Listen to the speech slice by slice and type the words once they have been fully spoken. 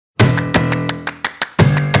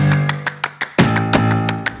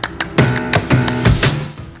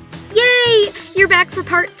You're back for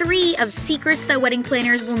part 3 of Secrets That Wedding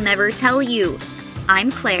Planners Will Never Tell You. I'm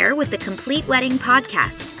Claire with the Complete Wedding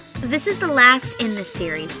Podcast. This is the last in this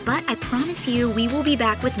series, but I promise you we will be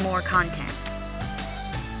back with more content.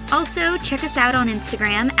 Also, check us out on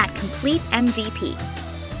Instagram at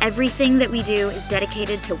CompleteMVP. Everything that we do is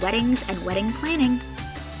dedicated to weddings and wedding planning.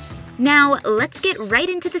 Now, let's get right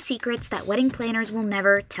into the secrets that wedding planners will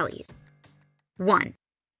never tell you. 1.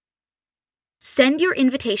 Send your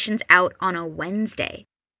invitations out on a Wednesday.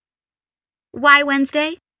 Why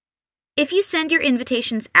Wednesday? If you send your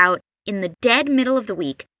invitations out in the dead middle of the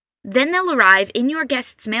week, then they'll arrive in your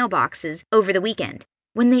guests' mailboxes over the weekend,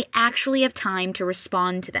 when they actually have time to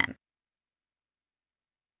respond to them.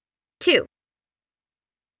 2.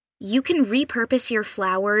 You can repurpose your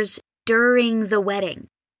flowers during the wedding.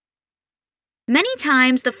 Many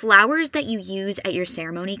times, the flowers that you use at your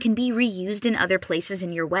ceremony can be reused in other places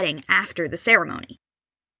in your wedding after the ceremony.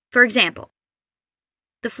 For example,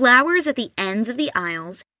 the flowers at the ends of the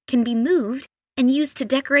aisles can be moved and used to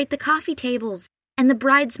decorate the coffee tables, and the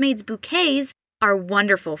bridesmaids' bouquets are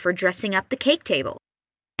wonderful for dressing up the cake table.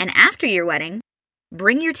 And after your wedding,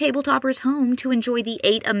 bring your table toppers home to enjoy the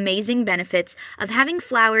 8 amazing benefits of having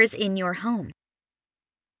flowers in your home.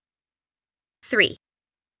 3.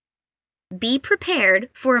 Be prepared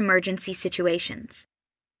for emergency situations.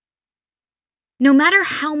 No matter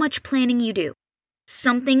how much planning you do,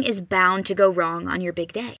 something is bound to go wrong on your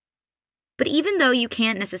big day. But even though you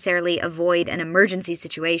can't necessarily avoid an emergency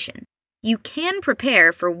situation, you can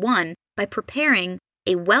prepare for one by preparing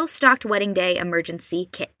a well-stocked wedding day emergency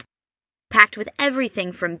kit, packed with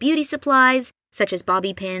everything from beauty supplies, such as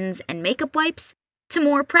bobby pins and makeup wipes, to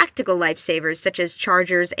more practical lifesavers such as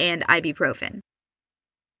chargers and ibuprofen.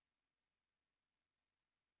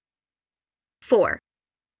 4.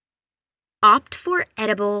 Opt for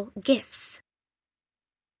edible gifts.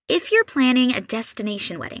 If you're planning a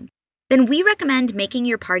destination wedding, then we recommend making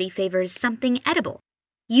your party favors something edible.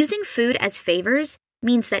 Using food as favors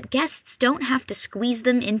means that guests don't have to squeeze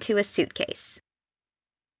them into a suitcase.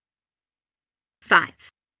 5.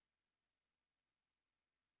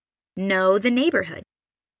 Know the neighborhood.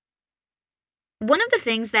 One of the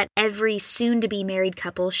things that every soon-to-be married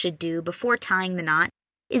couple should do before tying the knot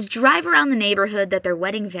is drive around the neighborhood that their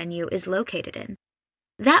wedding venue is located in.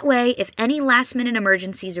 That way, if any last-minute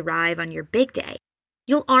emergencies arrive on your big day,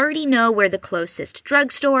 you'll already know where the closest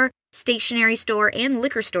drugstore, stationery store, and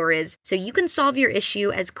liquor store is, so you can solve your issue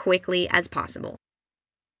as quickly as possible.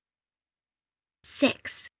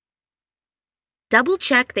 6.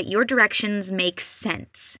 Double-check that your directions make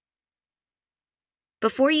sense.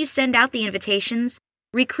 Before you send out the invitations,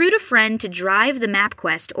 recruit a friend to drive the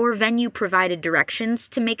MapQuest or venue-provided directions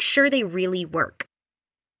to make sure they really work.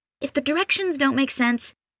 If the directions don't make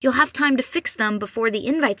sense, you'll have time to fix them before the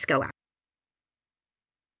invites go out.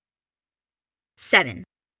 7.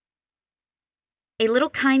 A little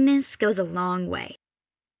kindness goes a long way.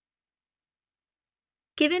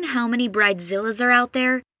 Given how many bridezillas are out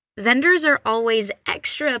there, vendors are always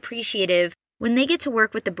extra appreciative when they get to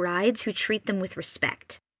work with the brides who treat them with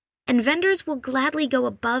respect. And vendors will gladly go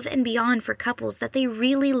above and beyond for couples that they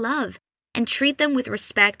really love and treat them with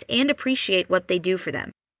respect and appreciate what they do for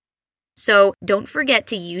them. So don't forget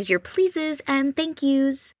to use your pleases and thank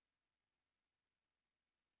yous.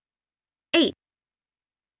 8.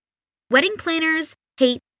 Wedding planners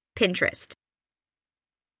hate Pinterest.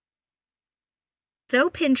 Though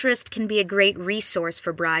Pinterest can be a great resource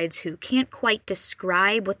for brides who can't quite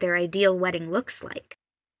describe what their ideal wedding looks like,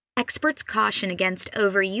 experts caution against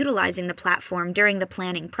overutilizing the platform during the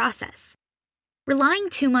planning process. Relying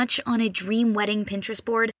too much on a dream wedding Pinterest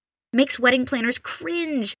board makes wedding planners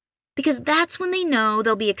cringe because that's when they know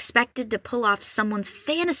they'll be expected to pull off someone's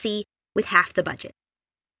fantasy with half the budget.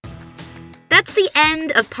 That's the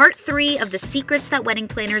end of part 3 of the secrets that wedding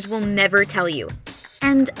planners will never tell you.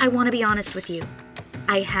 And I want to be honest with you.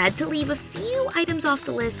 I had to leave a few items off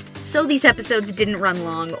the list so these episodes didn't run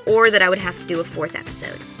long or that I would have to do a 4th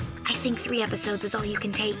episode. I think 3 episodes is all you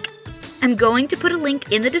can take. I'm going to put a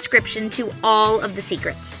link in the description to all of the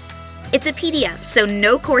secrets. It's a PDF, so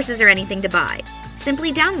no courses or anything to buy.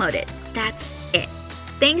 Simply download it. That's it.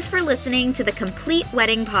 Thanks for listening to the Complete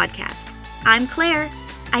Wedding Podcast. I'm Claire.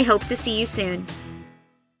 I hope to see you soon.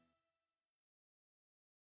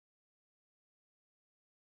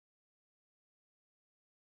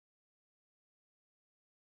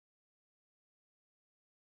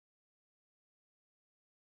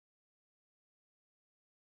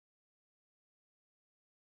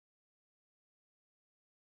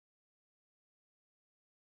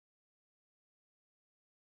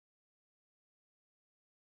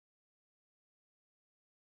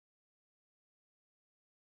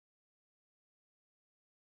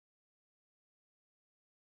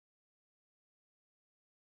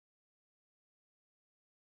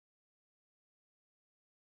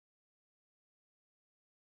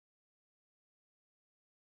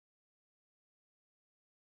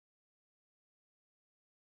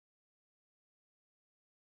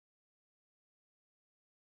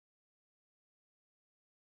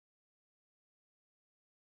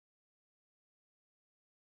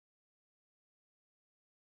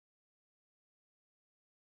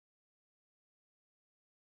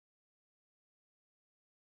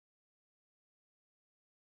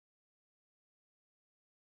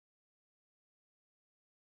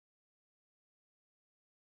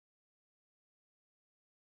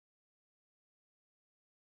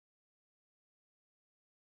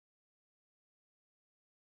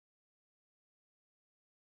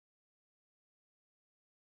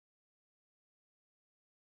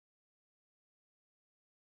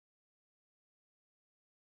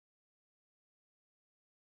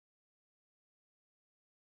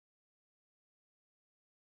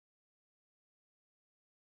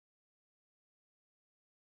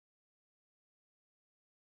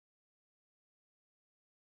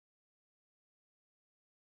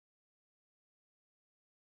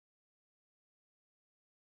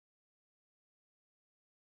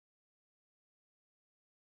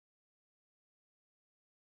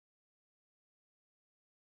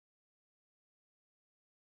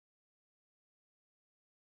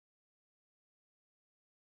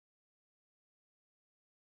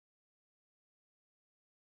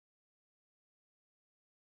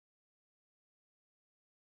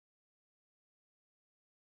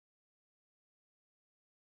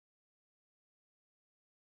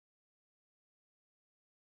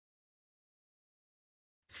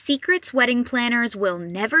 Secrets Wedding Planners Will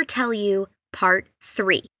Never Tell You, Part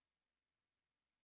 3.